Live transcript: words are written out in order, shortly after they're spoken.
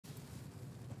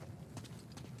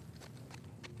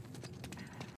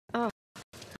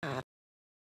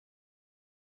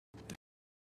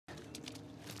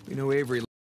You know Avery...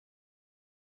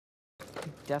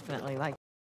 Definitely like...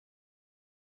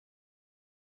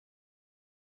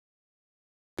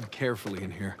 carefully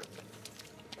in here.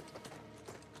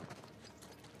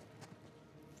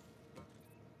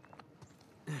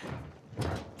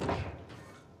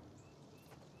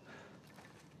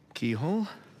 Keyhole?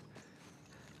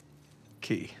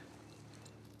 Key.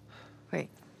 Wait,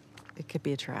 it could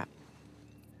be a trap.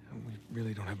 We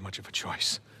really don't have much of a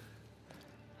choice.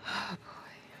 Oh, boy.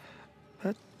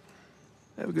 But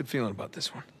I have a good feeling about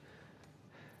this one.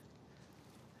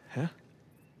 Huh?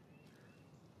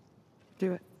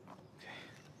 Do it.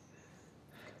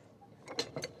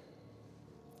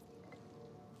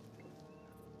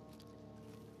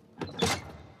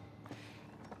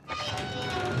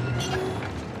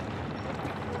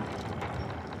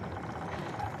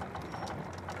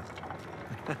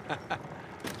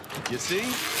 You see?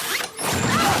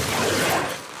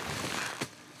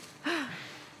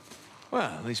 Well,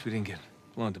 at least we didn't get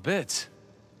blown to bits.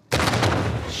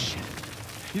 Shit.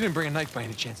 You didn't bring a knife by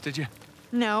any chance, did you?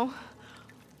 No.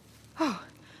 Oh,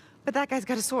 but that guy's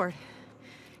got a sword.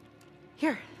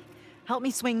 Here, help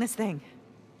me swing this thing.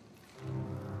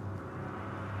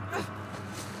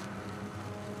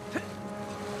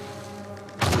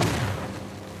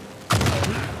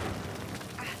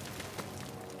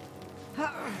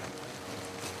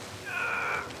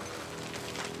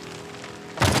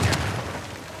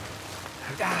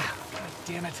 Ah, God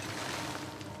damn it.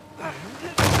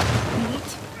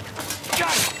 Neat.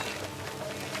 Got it!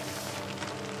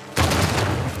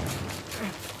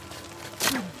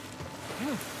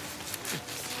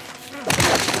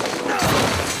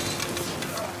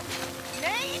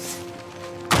 Nate!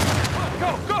 Go,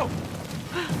 go!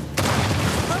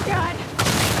 Oh, God!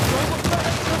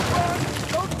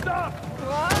 Don't stop!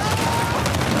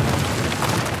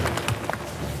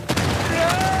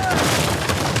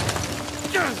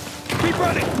 Keep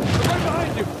running! I'm right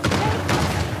behind you!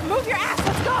 Move your ass,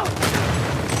 let's go!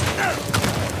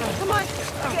 Come on,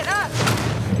 get up!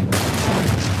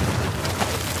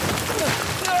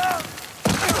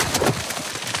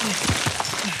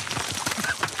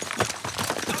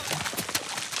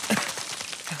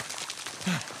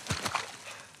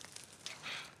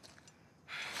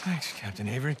 Thanks, Captain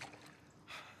Avery.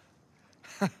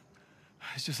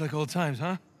 It's just like old times,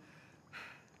 huh?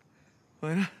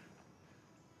 Lena?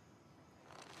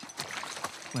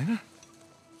 Lena?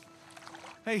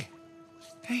 Hey.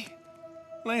 Hey.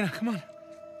 Lena, come on.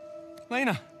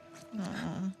 Lena.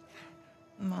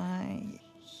 My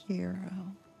hero.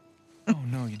 Oh,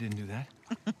 no, you didn't do that.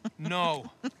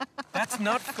 No. That's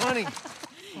not funny.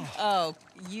 Oh,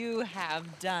 you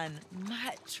have done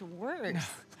much worse.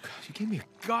 God, you gave me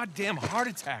a goddamn heart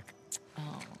attack.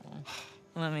 Oh,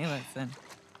 let me listen.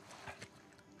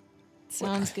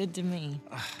 Sounds good to me.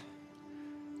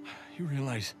 You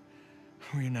realize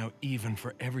we're now even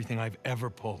for everything I've ever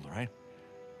pulled, right?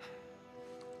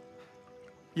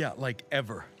 Yeah, like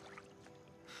ever.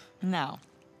 No,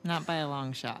 not by a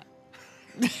long shot.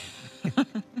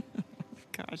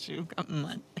 Gosh, you've got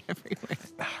mud everywhere.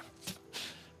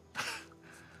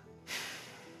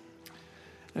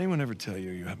 Anyone ever tell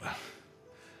you you have a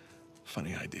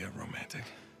funny idea of romantic?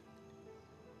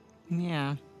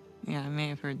 Yeah, I may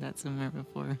have heard that somewhere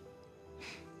before.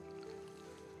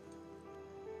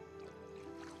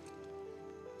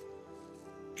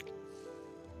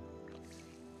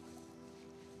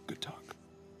 Good talk.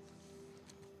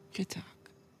 Good talk.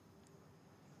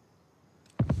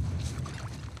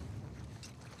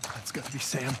 That's gotta be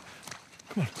Sam.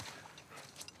 Come on.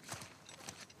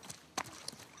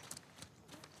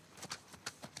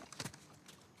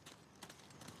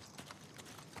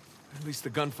 At least the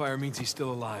gunfire means he's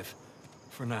still alive.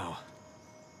 For now.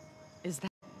 Is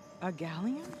that a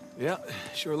galleon? Yeah,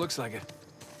 sure looks like it.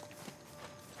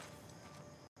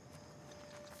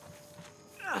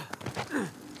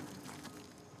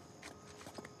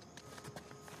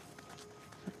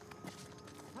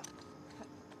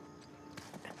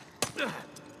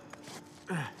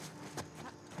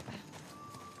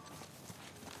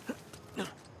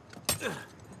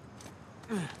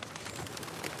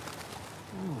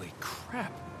 Holy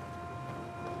crap.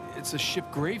 It's a ship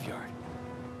graveyard.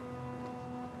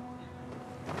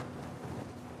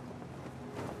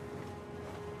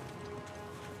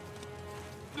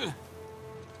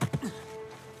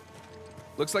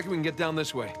 Looks like we can get down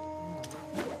this way.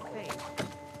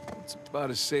 It's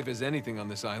about as safe as anything on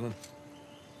this island.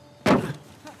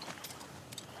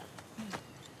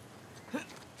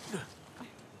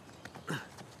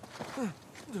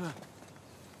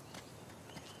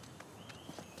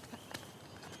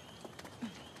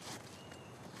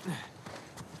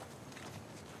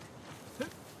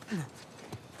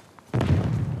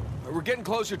 we're getting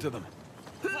closer to them.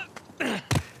 Oh,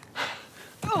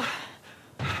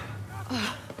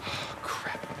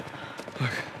 crap. Look,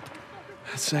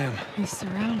 that's Sam. He's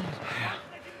surrounded. Yeah.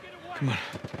 Come on.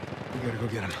 We gotta go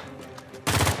get him.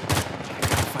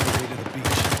 Gotta find a way to the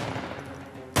beach.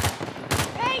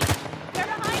 Hey! They're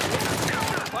behind you!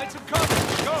 Find some cover!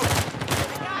 Go!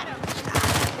 Got him!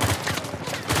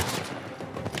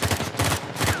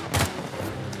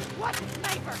 What?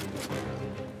 Sniper!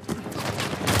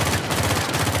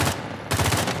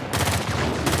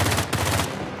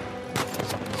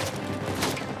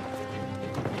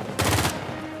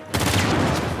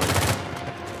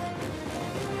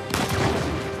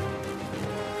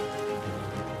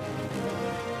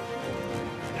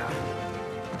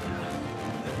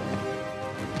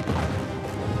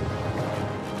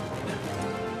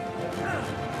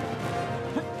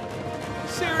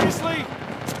 Seriously?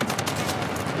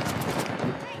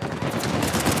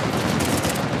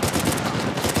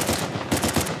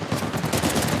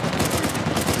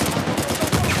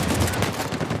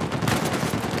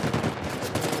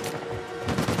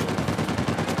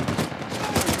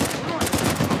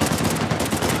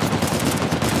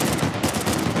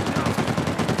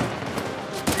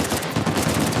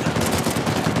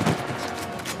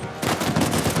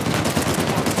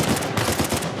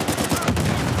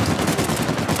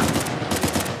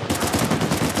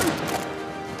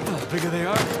 The bigger they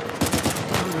are,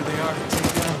 the harder they are to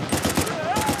take down.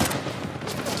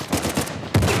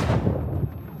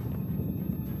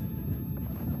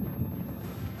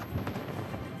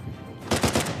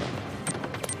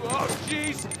 Oh,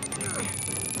 jeez!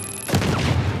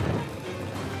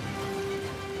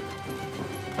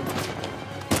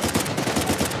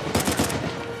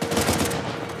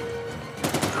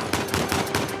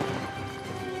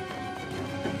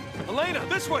 Elena,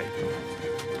 this way!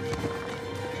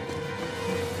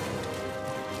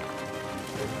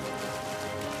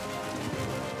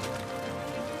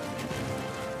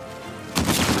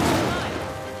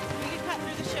 We can cut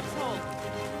through the ship's hold.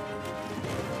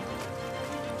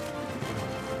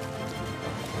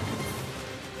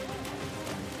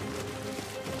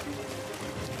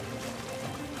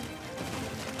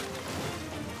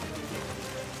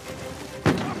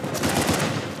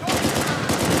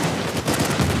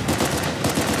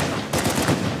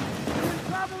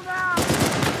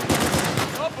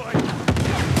 Oh, boy!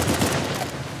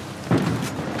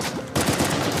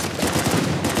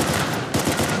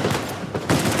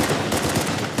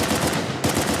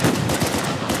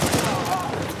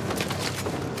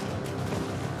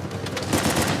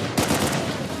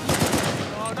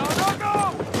 No, no, no, no!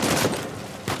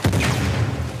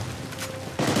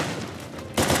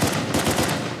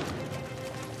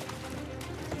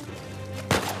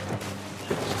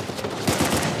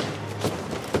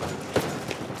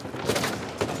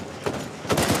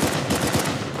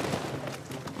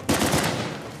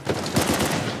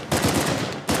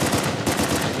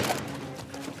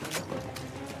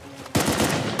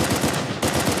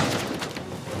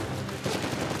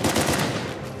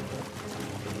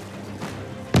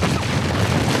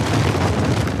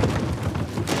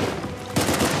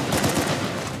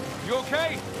 You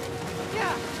okay?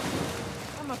 Yeah.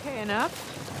 I'm okay enough.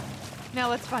 Now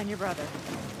let's find your brother.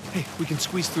 Hey, we can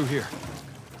squeeze through here.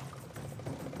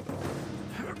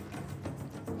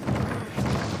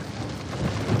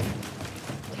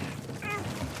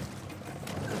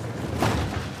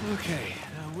 Okay,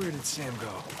 now where did Sam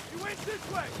go? He went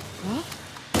this way! Well,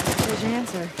 there's your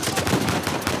answer.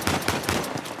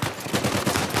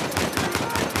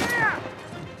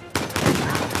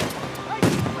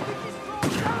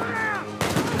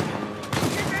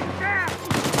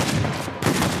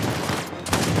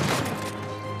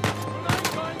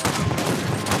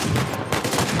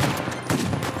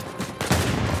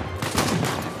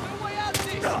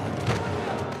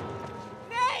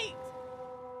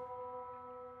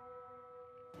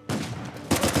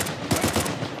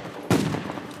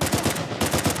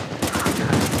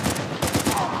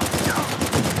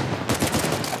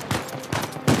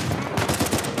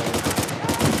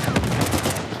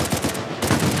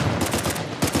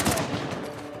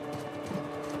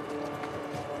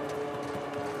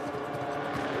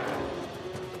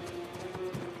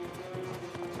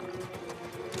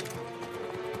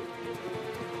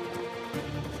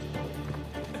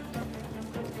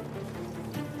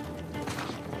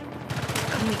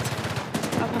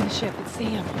 Up on the ship, it's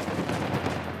Sam.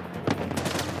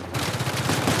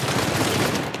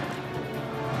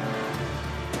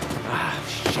 Ah,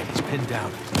 shit, he's pinned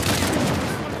down.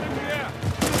 Yeah.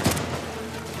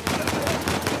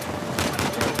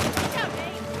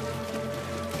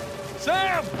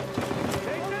 Sam!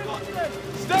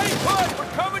 Stay put!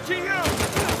 We're coming to you!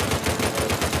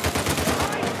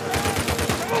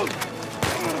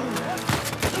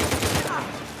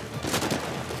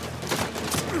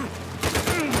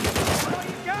 All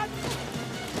you got?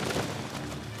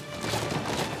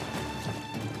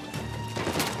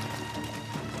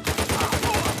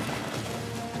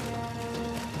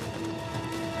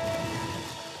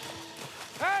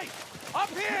 Hey! Up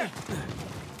here!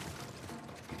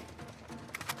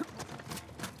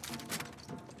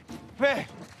 Man,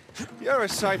 you're a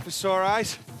sight for sore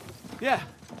eyes. Yeah.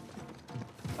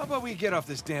 How about we get off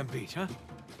this damn beach, huh?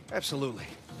 Absolutely.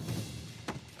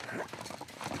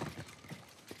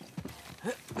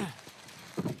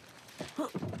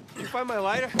 You find my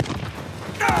lighter?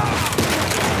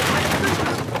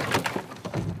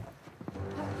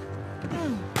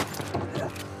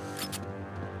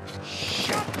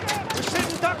 Shit! We're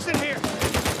sitting ducks in here!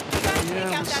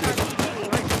 Take out that RPG. Oh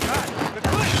my God! The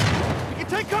cliff! You can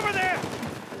take cover there!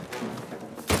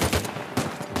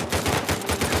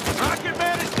 Rocket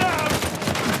Man is down!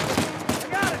 I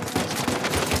got it!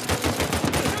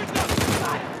 Shoot them!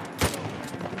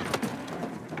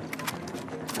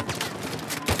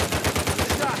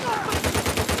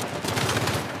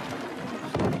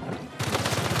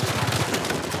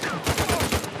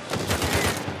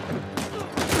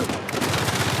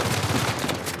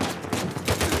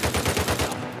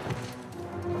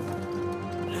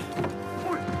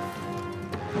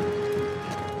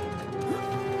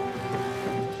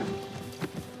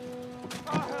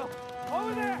 Oh, hell!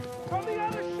 Over there! From the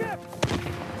other ship!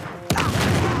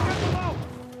 Get below!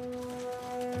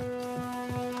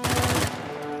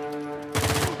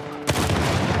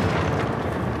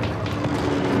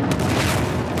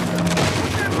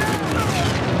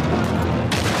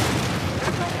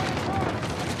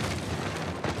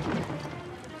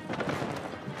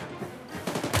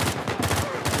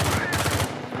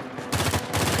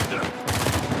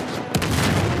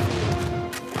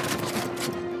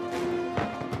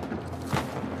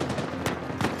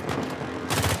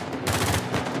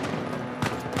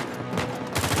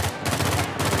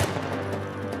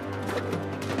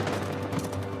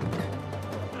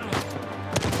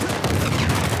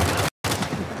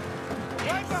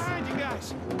 Right behind you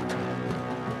guys!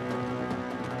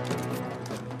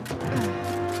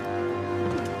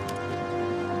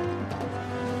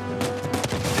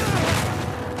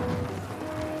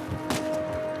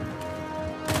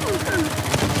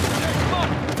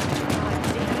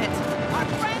 Damn it. Our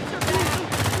friends are back.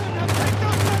 Now take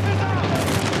those suckers out!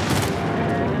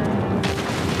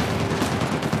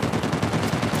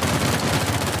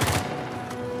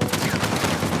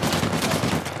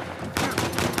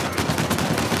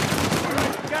 All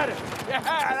right, got it. Yeah,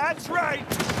 that's right.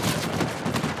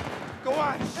 Go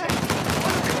on. Okay.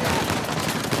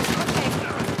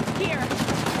 Here.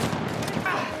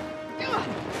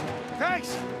 Thanks.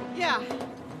 Yeah.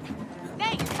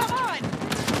 Nate, come on.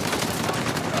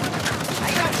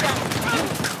 I gotcha.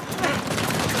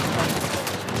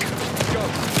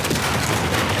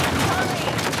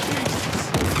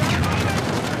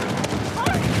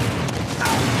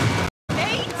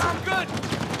 Nate! I'm good!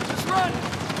 Just run!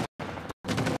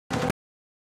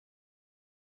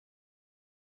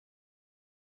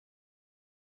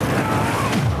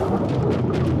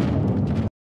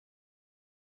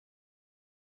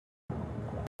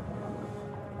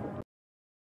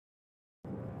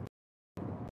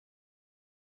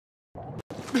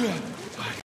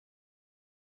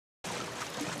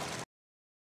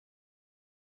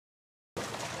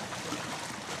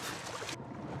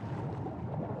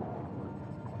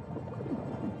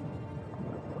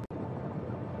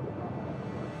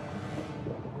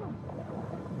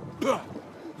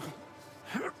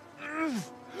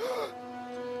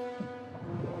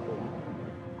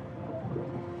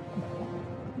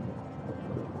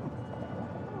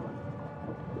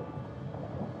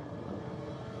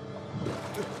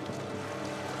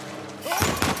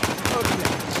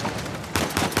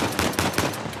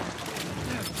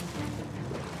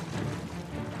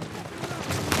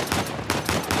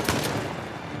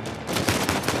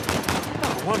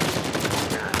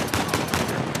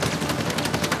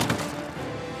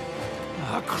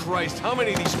 Oh, Christ, how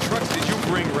many of these trucks did you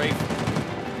bring, Rafe?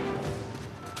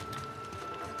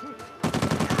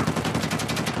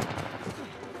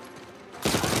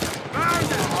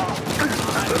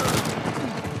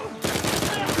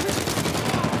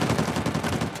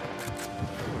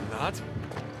 Not?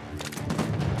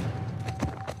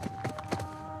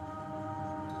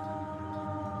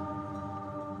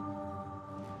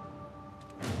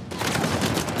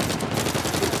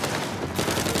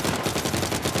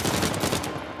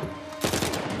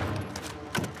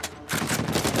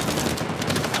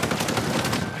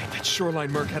 That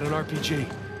shoreline merc had an RPG.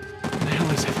 What the hell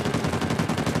is it?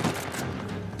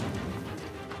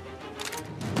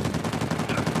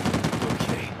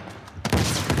 Okay.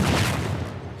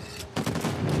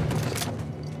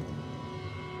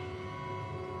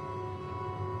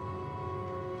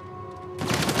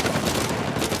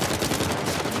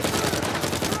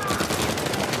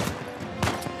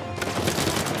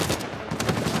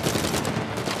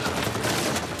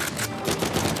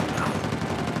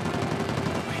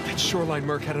 Shoreline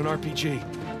merc had an RPG.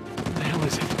 What the hell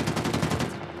is it?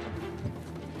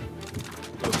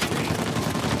 Okay.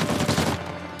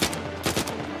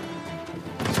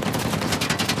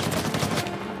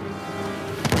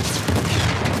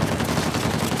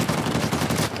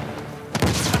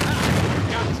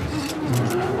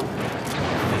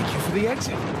 Thank you for the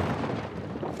exit.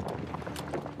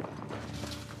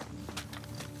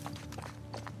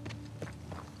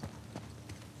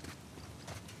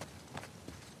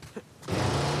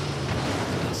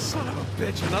 Son of a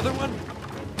bitch, another one?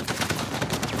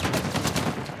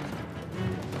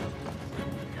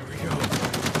 Here we go.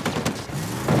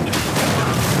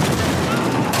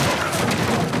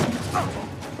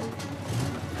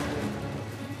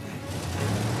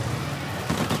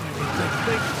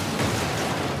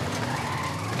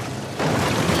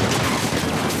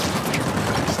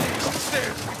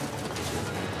 Stairs.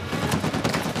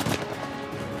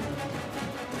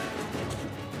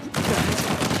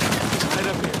 Right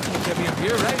up here. Get me up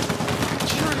here, right?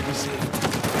 Sure to be safe.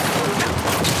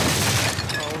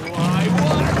 Oh, why?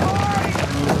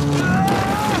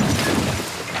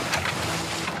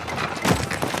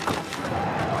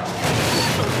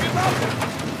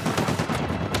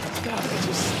 Stop it,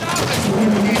 just stop it!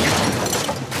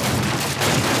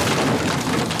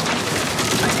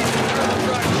 I need to turn the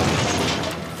truck.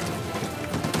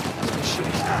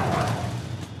 Shit.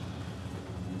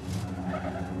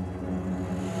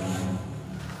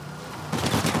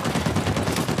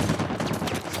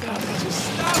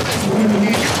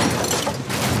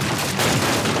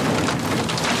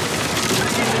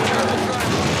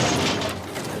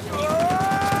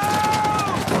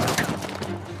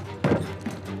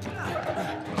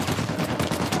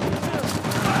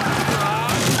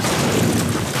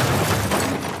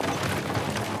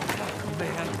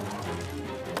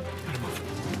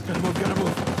 Gotta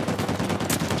move.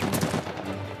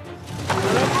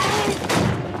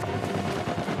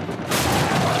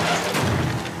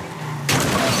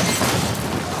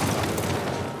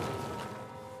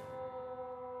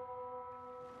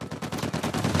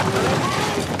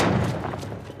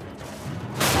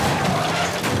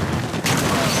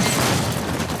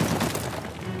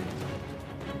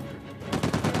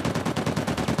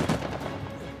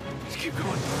 Just keep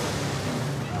going.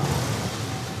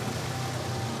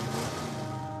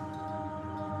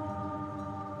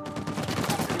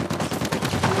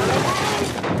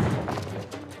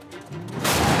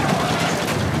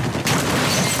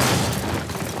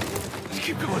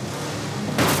 Keep going.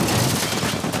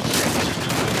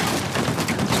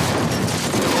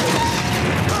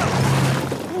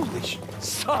 Holy sh...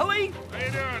 Sully? How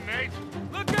you doing, Nate?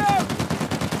 Look out!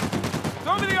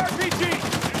 Throw me the RPG!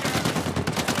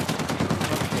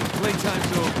 Okay,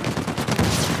 playtime's over.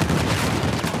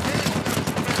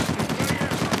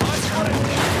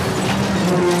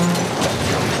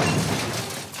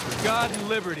 For God and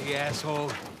liberty,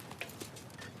 asshole.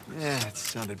 Yeah, it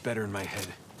sounded better in my head.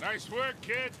 Nice work,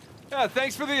 kid. Yeah,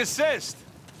 thanks for the assist.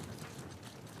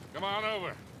 Come on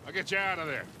over. I'll get you out of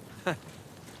there.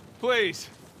 Please.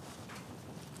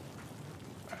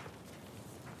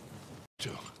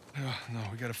 Two. No,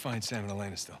 we gotta find Sam and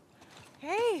Elena still.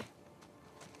 Hey.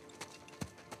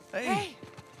 Hey. Hey.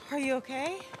 Are you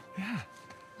okay? Yeah.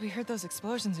 We heard those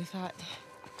explosions, we thought.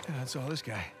 Yeah, that's all this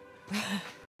guy.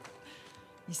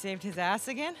 You saved his ass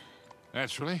again?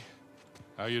 Naturally.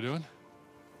 How you doing?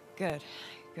 Good.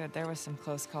 Good. There was some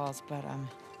close calls, but,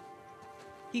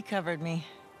 he covered me.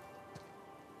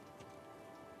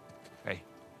 Hey.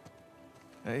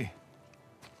 Hey.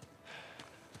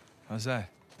 How's that?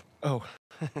 Oh.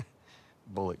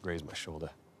 Bullet grazed my shoulder.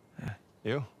 Yeah.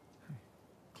 You?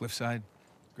 Cliffside.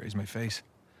 Grazed my face.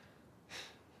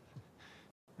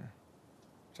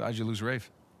 So how'd you lose Rafe?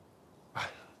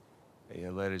 He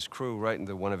led his crew right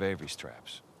into one of Avery's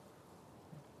traps.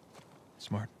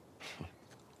 Smart.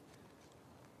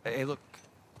 Hey, look.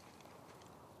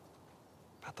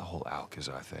 About the whole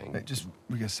Alcazar thing. Hey,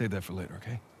 we gotta save that for later,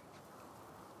 okay?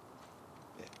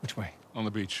 Which way? On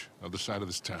the beach, other side of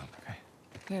this town. Okay.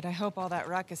 Good. I hope all that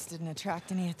ruckus didn't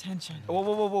attract any attention.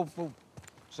 Whoa.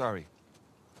 Sorry.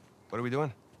 What are we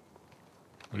doing?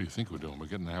 What do you think we're doing? We're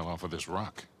getting the hell off of this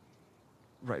rock.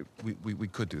 Right, we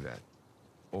could do that.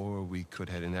 Or we could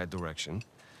head in that direction,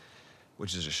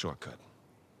 which is a shortcut.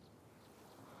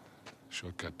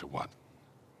 Shortcut to what?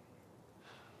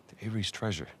 To Avery's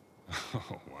treasure.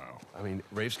 Oh, wow. I mean,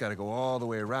 Rafe's got to go all the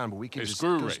way around, but we can Hey, just...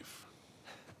 screw Rafe.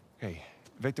 Hey,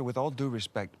 Victor, with all due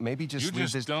respect, maybe just You leave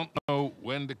just this... don't know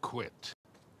when to quit.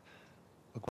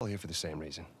 Look, we're all here for the same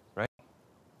reason, right?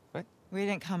 Right? We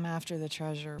didn't come after the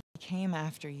treasure. We came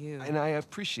after you. And I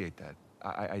appreciate that.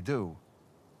 I do.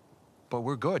 But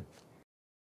we're good.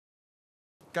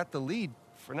 Got the lead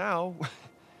for now.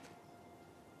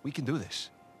 We can do this.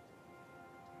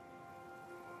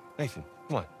 Nathan,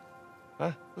 come on.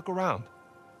 Huh? Look around.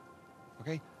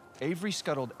 Okay? Avery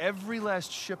scuttled every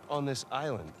last ship on this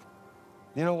island.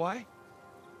 You know why?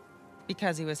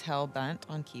 Because he was hell-bent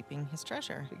on keeping his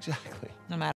treasure. Exactly.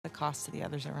 No matter the cost to the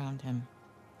others around him.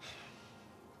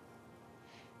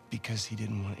 Because he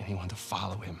didn't want anyone to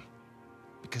follow him.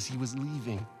 Because he was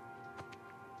leaving.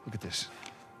 Look at this.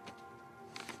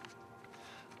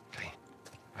 Okay?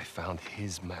 I found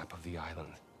his map of the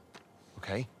island.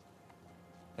 Okay?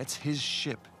 That's his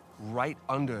ship right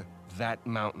under that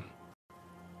mountain.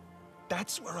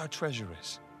 That's where our treasure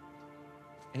is.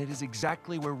 And it is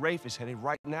exactly where Rafe is headed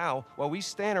right now while we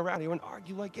stand around here and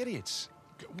argue like idiots.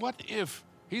 What if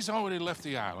he's already left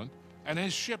the island and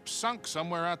his ship sunk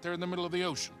somewhere out there in the middle of the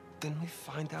ocean? Then we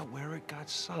find out where it got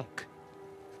sunk.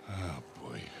 Oh,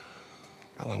 boy.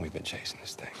 How long we been chasing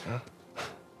this thing, huh?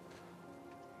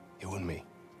 You and me.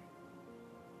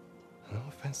 No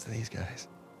offense to these guys.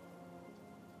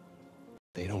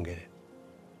 They don't get it.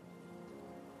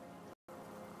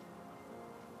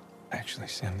 Actually,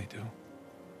 Sam, they do.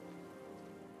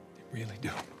 They really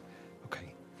do.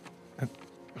 Okay.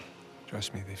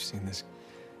 Trust me, they've seen this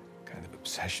kind of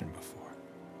obsession before.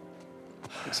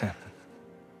 Sam,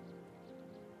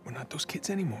 we're not those kids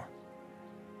anymore.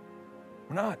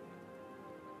 We're not.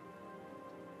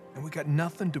 And we got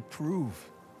nothing to prove.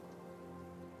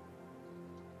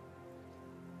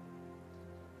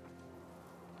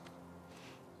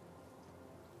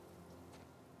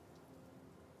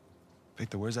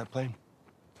 Victor, where's that plane?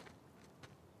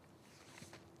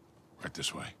 Right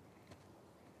this way.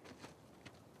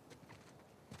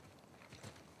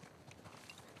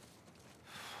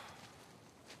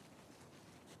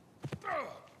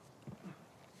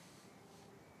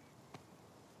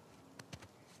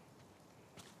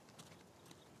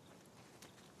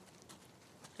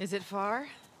 Is it far?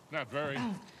 Not very.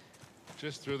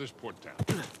 Just through this port town.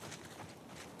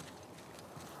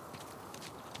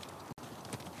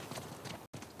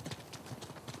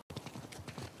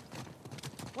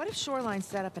 What if Shoreline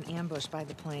set up an ambush by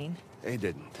the plane? They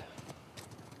didn't.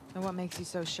 And what makes you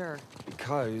so sure?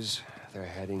 Because they're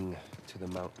heading to the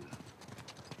mountain.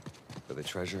 For the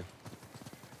treasure.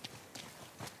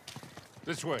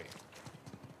 This way.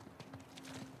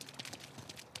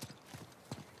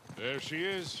 There she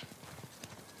is.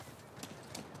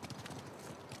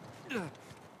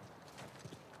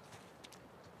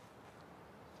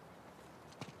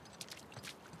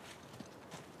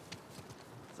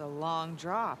 It's a long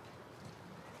drop.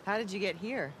 How did you get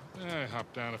here? I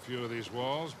hopped down a few of these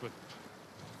walls, but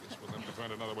I guess we'll have to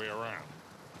find another way around.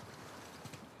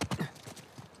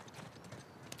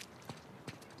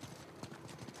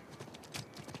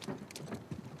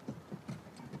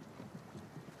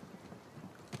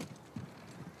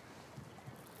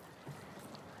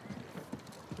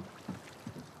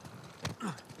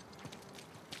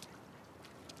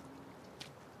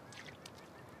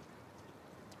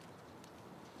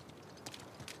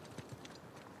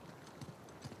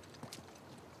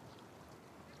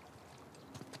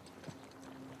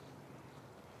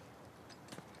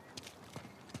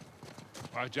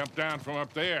 I jumped down from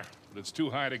up there, but it's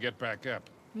too high to get back up.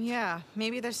 Yeah,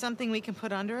 maybe there's something we can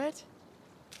put under it?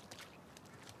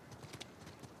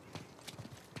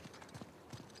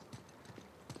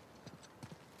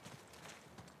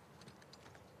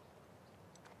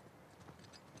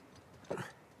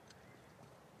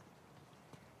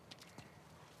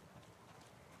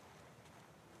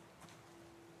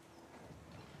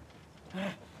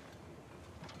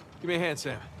 Give me a hand,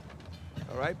 Sam.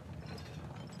 All right?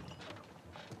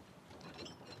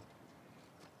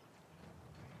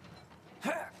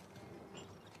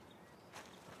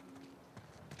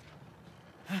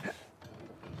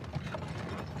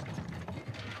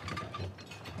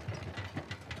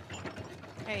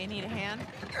 Hey, you need a hand?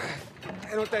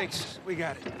 Hey, no thanks. We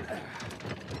got it.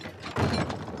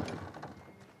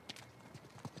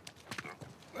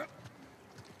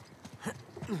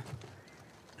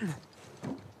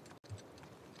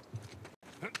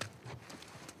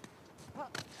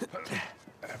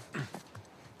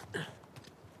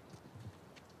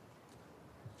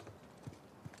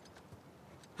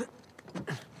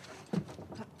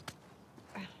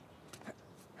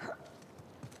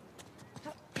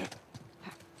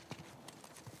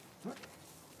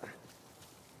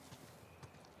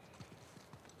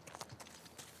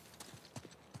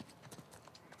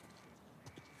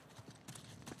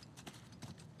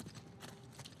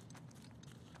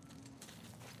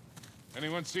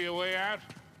 Anyone see a way out?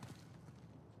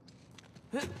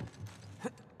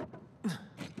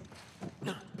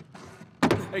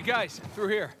 Hey guys, through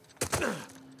here.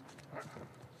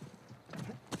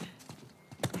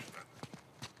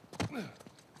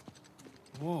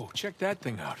 Whoa, check that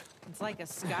thing out. It's like a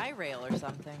sky rail or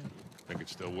something. Think it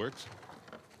still works?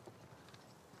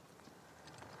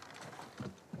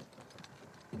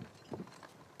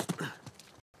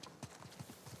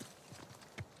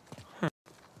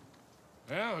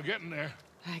 Well, we're getting there.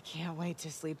 I can't wait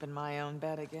to sleep in my own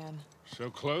bed again. So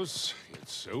close, yet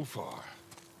so far.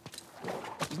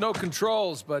 There's no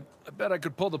controls, but I bet I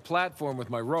could pull the platform with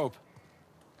my rope.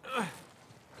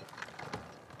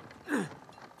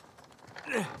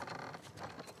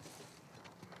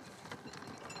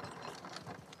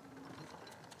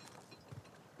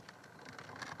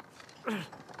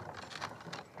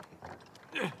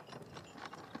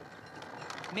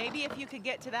 Maybe if you could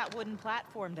get to that wooden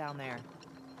platform down there.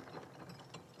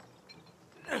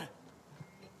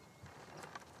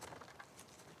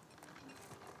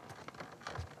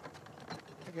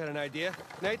 I got an idea.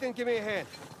 Nathan, give me a hand.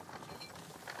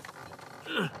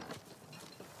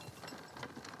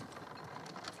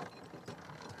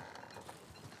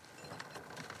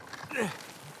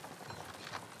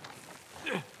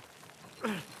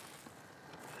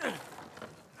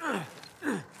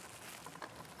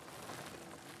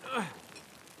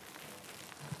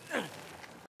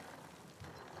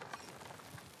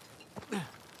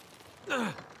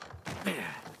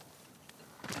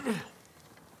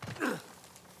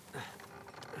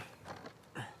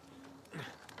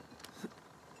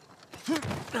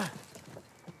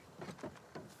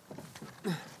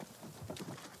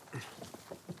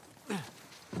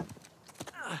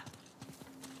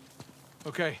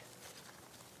 Okay.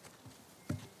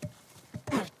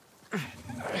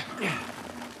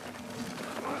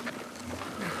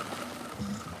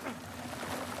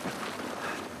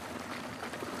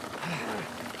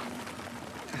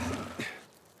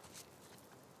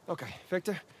 Okay,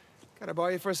 Victor, can I borrow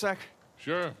you for a sec?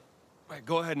 Sure. All right,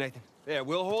 go ahead, Nathan. There,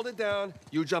 we'll hold it down.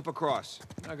 You jump across.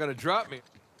 Not gonna drop me.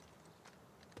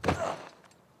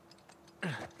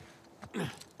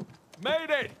 Made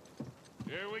it!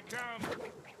 Here we come.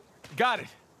 Got it.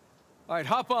 All right,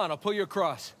 hop on. I'll pull you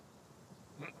across.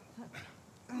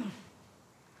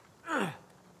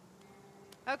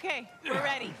 Okay, we're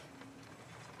ready.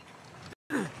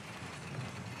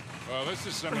 Well, this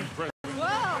is some impressive.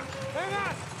 Whoa! Hang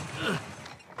on!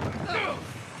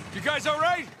 You guys all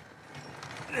right?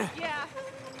 Yeah.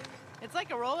 It's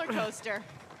like a roller coaster.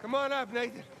 Come on up,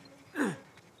 Nathan.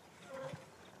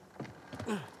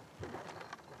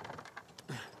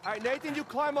 All right, Nathan, you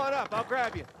climb on up. I'll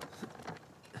grab you.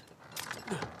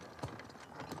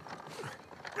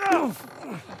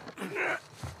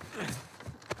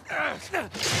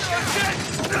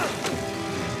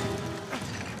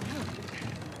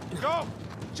 Go!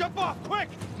 Jump off, quick!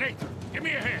 Nathan, give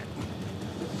me a hand.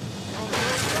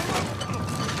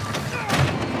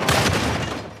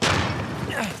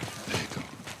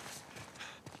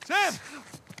 Sam!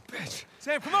 Bitch.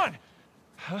 Sam, come on!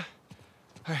 Huh? All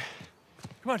right.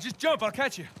 Come on, just jump. I'll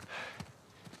catch you.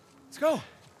 Let's go.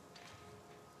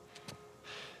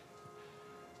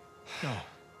 No.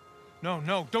 No,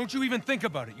 no. Don't you even think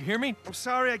about it. You hear me? I'm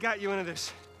sorry I got you into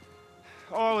this.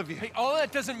 All of you. Hey, all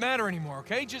that doesn't matter anymore,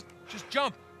 okay? Just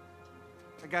jump.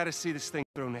 I gotta see this thing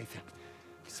through, Nathan.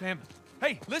 Sam,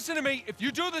 hey, listen to me. If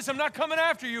you do this, I'm not coming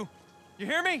after you. You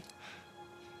hear me?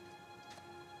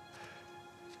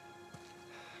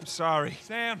 I'm sorry.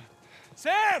 Sam!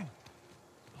 Sam!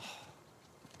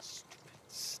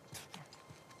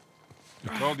 You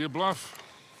called your bluff?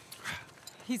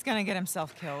 He's gonna get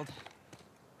himself killed.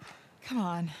 Come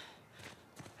on.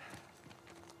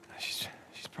 She's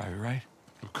probably right.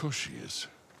 Of course she is.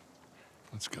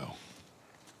 Let's go.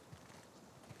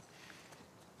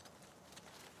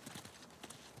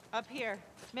 Up here.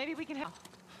 Maybe we can help.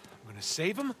 I'm gonna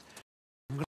save him.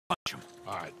 I'm gonna punch him.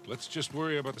 All right, let's just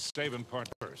worry about the saving part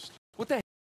first. What the heck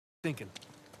are you thinking?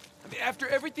 I mean, after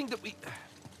everything that we...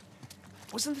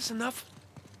 Wasn't this enough?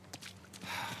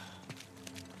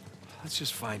 Let's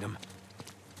just find him.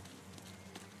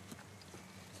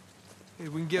 Hey,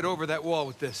 we can get over that wall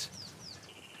with this.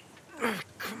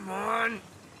 Come on.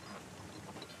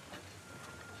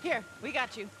 Here, we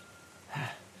got you.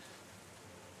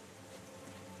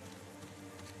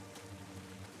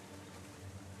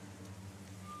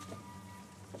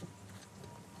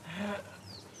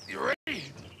 You ready?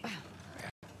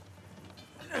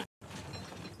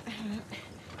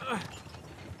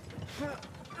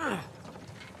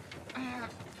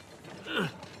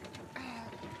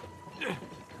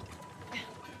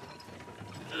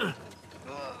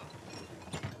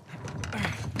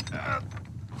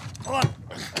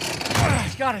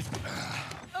 got it.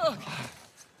 All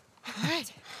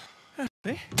right.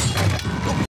 See?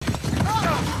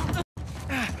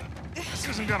 This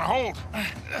isn't gonna hold.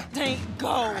 Tank,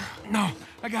 go. No,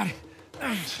 I got it.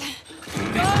 God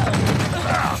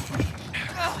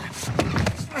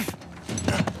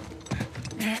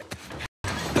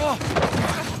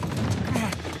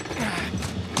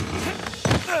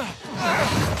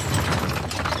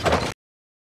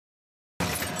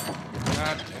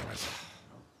damn it.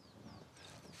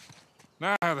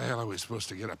 Now how the hell are we supposed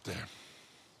to get up there?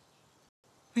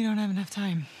 We don't have enough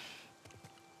time.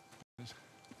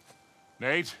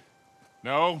 Nate?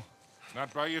 No,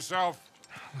 not by yourself.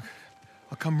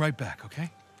 I'll come right back, okay?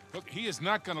 Look, he is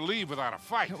not gonna leave without a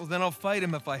fight. Yeah, well, then I'll fight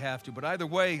him if I have to, but either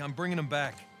way, I'm bringing him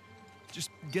back. Just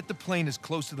get the plane as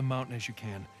close to the mountain as you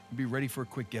can, and be ready for a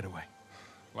quick getaway.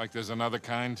 Like there's another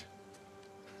kind?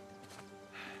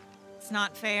 It's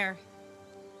not fair.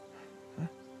 Huh?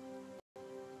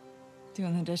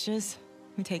 Doing the dishes,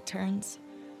 we take turns.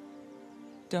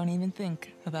 Don't even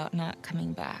think about not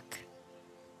coming back.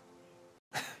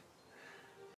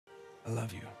 I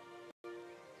love you.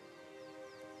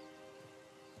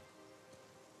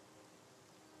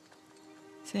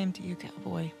 Same to you,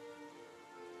 cowboy.